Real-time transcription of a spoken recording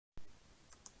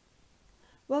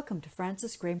Welcome to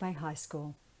Francis Greenway High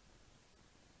School.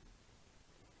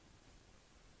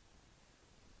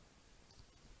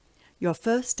 Your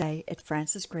first day at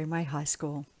Francis Greenway High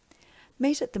School.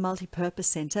 Meet at the Multipurpose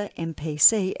Centre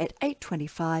MPC at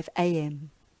 8:25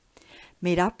 a.m.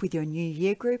 Meet up with your new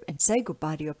year group and say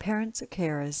goodbye to your parents or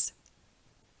carers.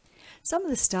 Some of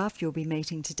the staff you'll be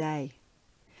meeting today: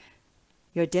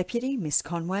 your deputy, Miss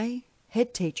Conway;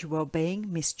 head teacher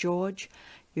wellbeing, Miss George;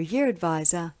 your year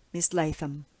advisor, Miss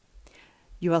Latham.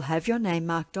 You will have your name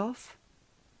marked off.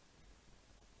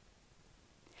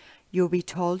 You'll be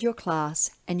told your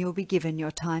class and you'll be given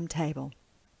your timetable.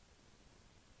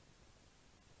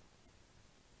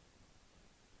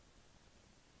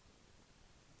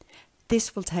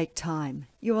 This will take time.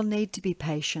 You will need to be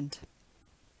patient.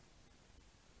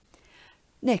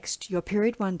 Next, your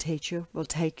Period 1 teacher will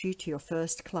take you to your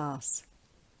first class.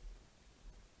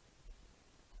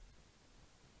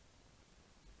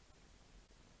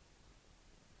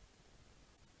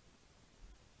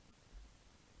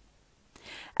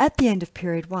 At the end of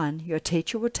Period 1, your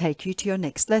teacher will take you to your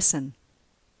next lesson.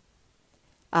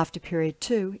 After Period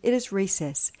 2, it is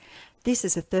recess. This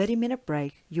is a 30-minute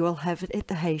break. You will have it at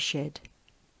the hay shed.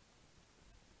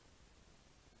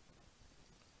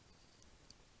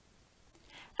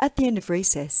 At the end of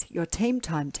recess, your team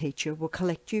time teacher will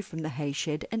collect you from the hay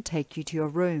shed and take you to your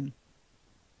room.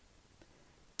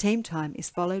 Team time is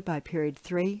followed by Period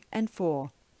 3 and 4.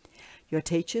 Your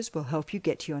teachers will help you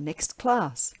get to your next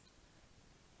class.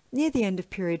 Near the end of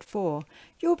Period 4,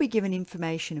 you'll be given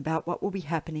information about what will be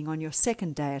happening on your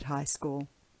second day at high school.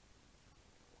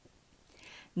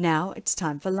 Now it's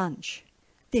time for lunch.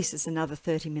 This is another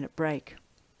 30-minute break.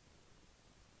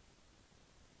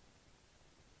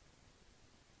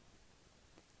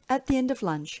 At the end of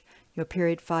lunch, your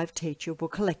Period 5 teacher will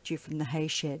collect you from the hay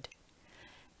shed.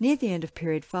 Near the end of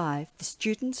Period 5, the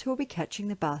students who will be catching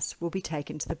the bus will be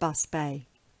taken to the bus bay.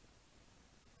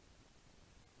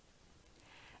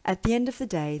 At the end of the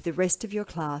day, the rest of your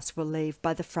class will leave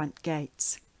by the front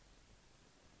gates.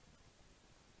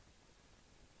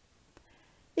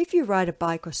 If you ride a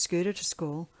bike or scooter to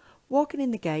school, walk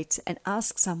in the gates and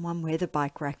ask someone where the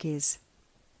bike rack is.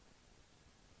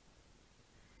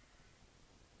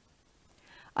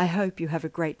 I hope you have a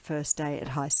great first day at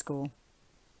high school.